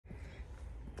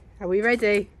Are we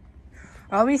ready?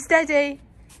 Are we steady?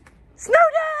 Snow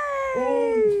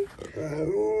day!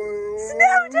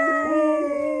 Snow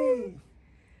day!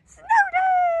 Snow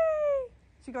day!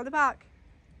 Should we go on the park?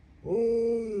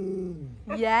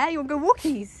 Yeah, you want to go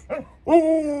walkies?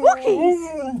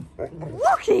 Walkies!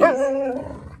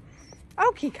 Walkies!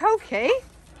 Okie dokie.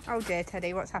 Oh dear,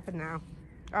 Teddy, what's happened now?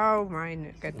 Oh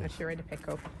my goodness, you're in a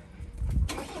pickle.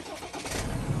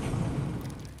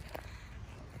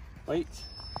 Wait.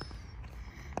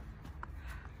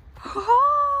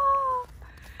 Oh,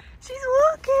 she's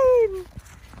walking.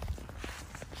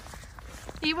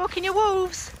 Are you walking your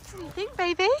wolves? What do you think,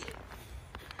 baby?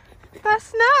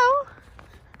 First snow?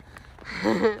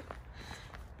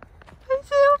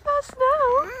 It's your first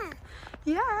snow?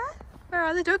 Yeah. Where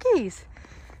are the doggies?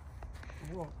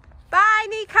 What? Bye,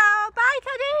 Niko. Bye,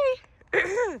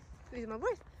 Teddy. Losing my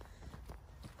voice.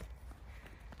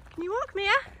 Can you walk,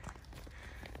 Mia?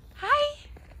 Hi.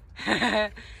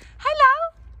 Hello.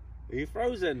 Are you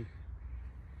frozen?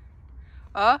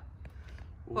 Oh.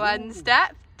 Ooh. 1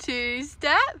 step, 2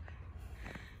 step.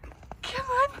 Come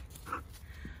on.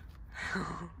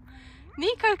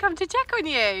 Niko, come to check on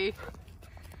you.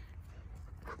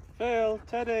 Phil,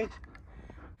 Teddy.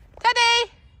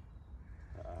 Teddy.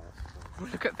 Oh,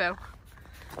 look at Phil.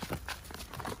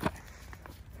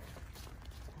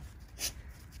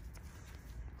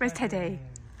 Where's Teddy?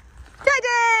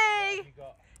 Teddy!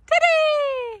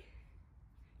 Teddy!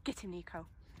 Get him, Niko.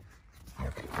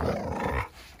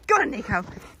 Go on, Niko.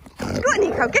 Go on,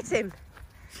 Niko. Get him.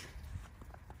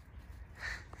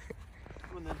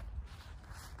 Come on then.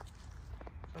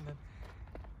 Come on then.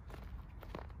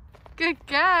 Good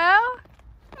girl.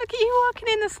 Look at you walking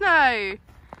in the snow.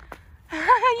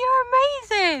 You're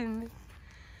amazing.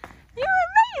 You're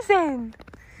amazing.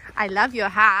 I love your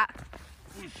hat.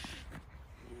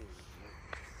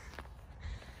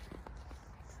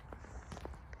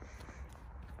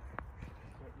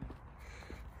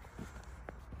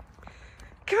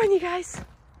 Come on, you guys.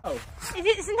 Oh. Is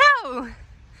it snow?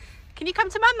 Can you come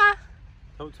to Mama?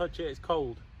 Don't touch it, it's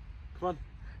cold. Come on.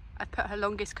 I put her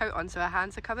longest coat on so her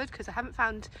hands are covered because I haven't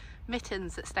found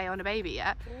mittens that stay on a baby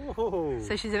yet. Oh.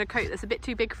 So she's in a coat that's a bit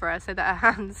too big for her so that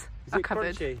her hands Is are it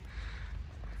covered. crunchy?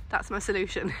 That's my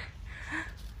solution.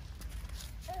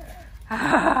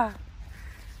 Niko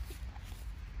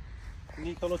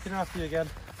looking after you again.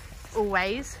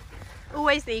 Always.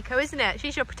 Always Niko, isn't it?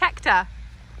 She's your protector.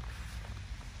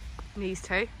 These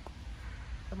two.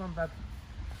 Come on, Beb.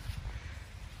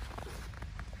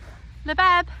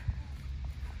 LeBeb.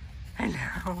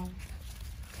 Hello.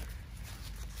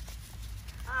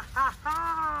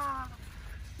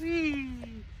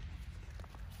 Whee!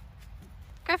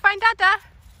 Go find Dada.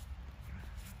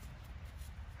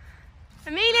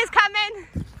 Amelia's coming.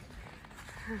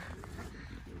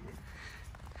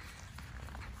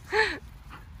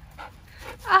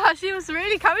 Oh, she was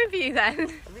really coming for you then.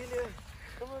 Amelia,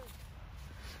 come on.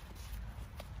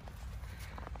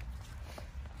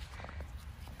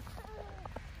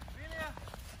 Amelia.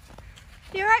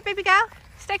 You alright, baby girl?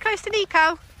 Stay close to Niko.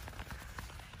 Come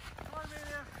on,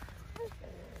 Amelia.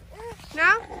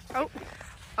 No? Oh.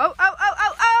 Oh, oh, oh,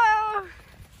 oh, oh!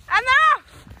 Enough!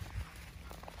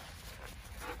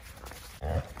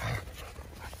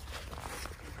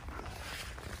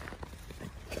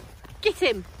 Get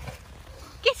him!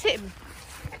 Get him!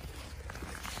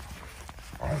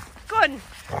 Go on!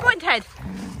 Go on, Ted!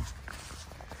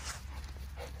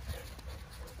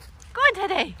 Go on,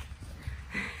 Teddy!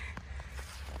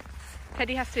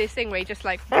 Teddy has to do this thing where he just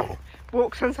like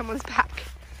walks on someone's back.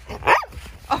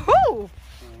 Oh!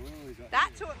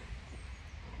 That's what.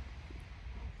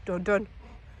 Dun dun.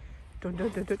 Dun dun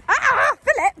dun dun. Ah!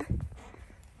 Philip!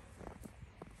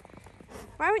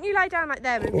 Why won't you lie down like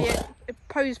them and be a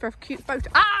pose for a cute photo?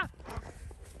 Ah!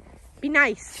 Be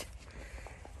nice.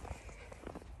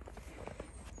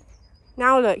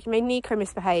 Now look, you made Niko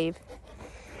misbehave.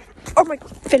 Oh my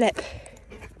God, Philip.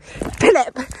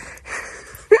 Philip!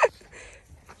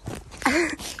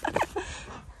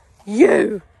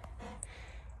 You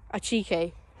are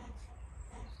cheeky.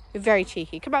 You're very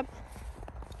cheeky. Come on.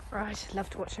 Right, I'd love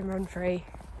to watch him run free.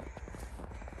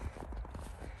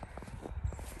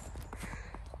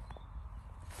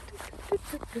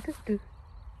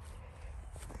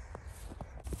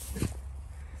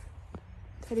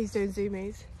 Teddy's doing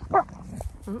zoomies.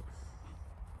 Oh.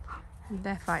 And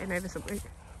they're fighting over something.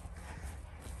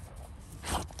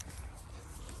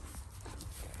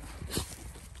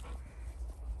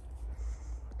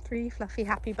 Three fluffy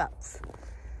happy butts.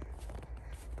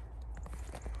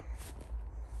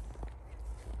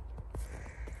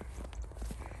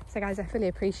 So guys, I fully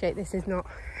appreciate this is not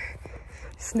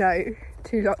snow.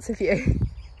 to lots of you,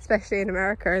 especially in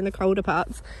America in the colder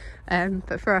parts.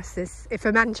 But for us,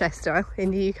 for Manchester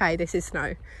in the UK, this is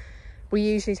snow. We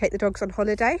usually take the dogs on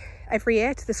holiday every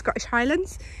year to the Scottish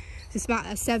Highlands. It's about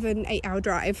a 7-8 hour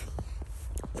drive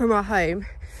from our home,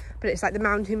 but it's like the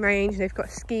mountain range, and they've got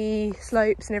ski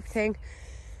slopes and everything.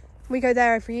 We go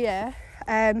there every year,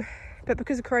 but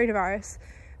because of coronavirus,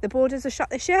 the borders are shut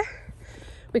this year.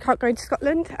 We can't go into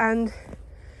Scotland, and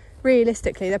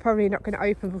realistically they're probably not going to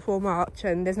open before March,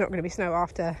 and there's not going to be snow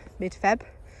after mid-Feb.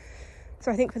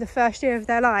 So I think for the first year of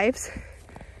their lives,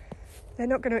 they're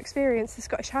not going to experience the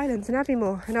Scottish Highlands and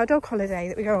Aviemore and our dog holiday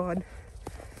that we go on.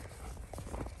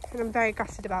 And I'm very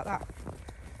gutted about that.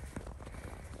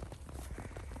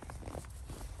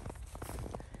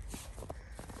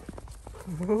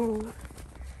 Ooh.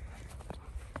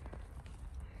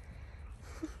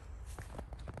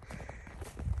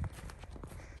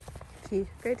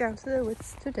 Go down to the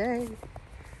woods today.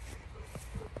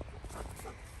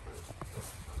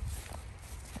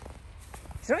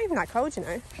 It's not even that cold, you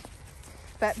know.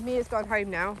 But Mia's gone home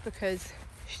now because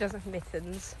she doesn't have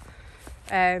mittens.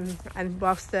 And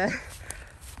whilst the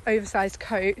oversized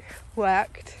coat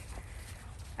worked,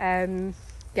 yeah,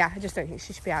 I just don't think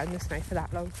she should be out in the snow for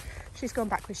that long. She's gone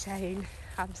back with Shane.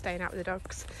 I'm staying out with the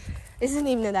dogs. This isn't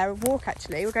even a walk,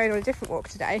 actually. We're going on a different walk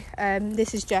today.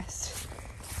 This is just,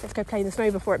 let's go play in the snow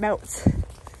before it melts.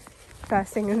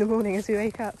 First thing in the morning as we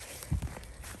wake up.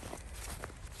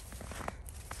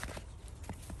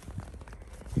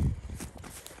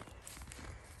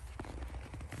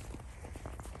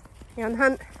 You on the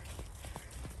hunt?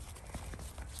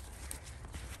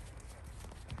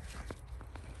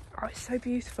 Oh, it's so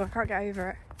beautiful. I can't get over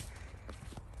it.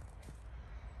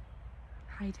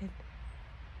 Hiding.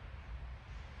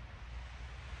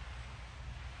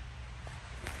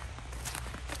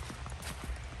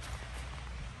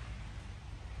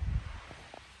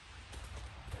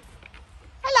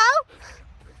 Hello?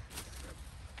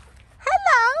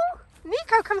 Hello?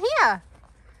 Niko, come here.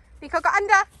 Niko, go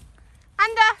under.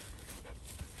 Under.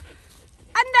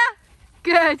 Under.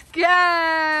 Good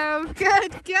girl.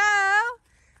 Good girl.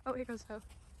 Oh, here goes Phil.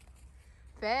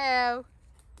 Phil.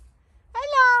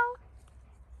 Hello.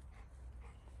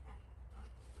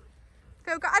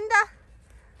 Phil, go under.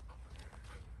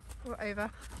 Or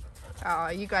over. Oh,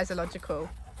 you guys are logical.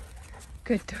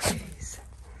 Good doggies.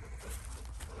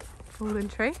 Fallen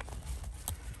tree.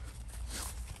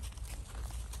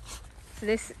 So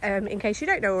this, in case you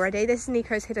don't know already, this is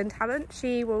Niko's hidden talent.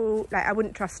 She will, like, I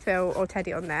wouldn't trust Phil or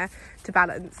Teddy on there to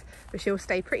balance, but she'll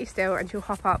stay pretty still and she'll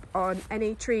hop up on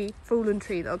any tree, fallen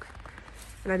tree log.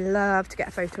 And I'd love to get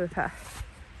a photo of her.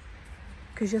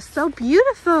 Because you're so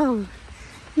beautiful.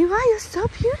 You are, you're so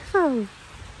beautiful.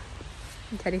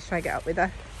 And Teddy's trying to get up with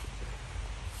her.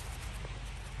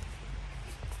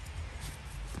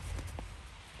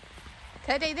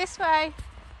 Teddy, this way.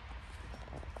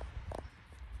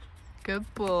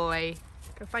 Good boy.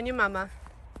 Go find your mama.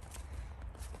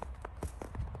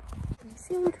 You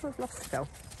seem to have lost Phil.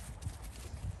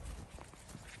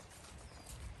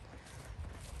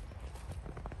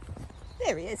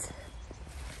 There he is.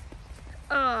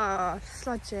 Oh,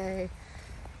 sludgy.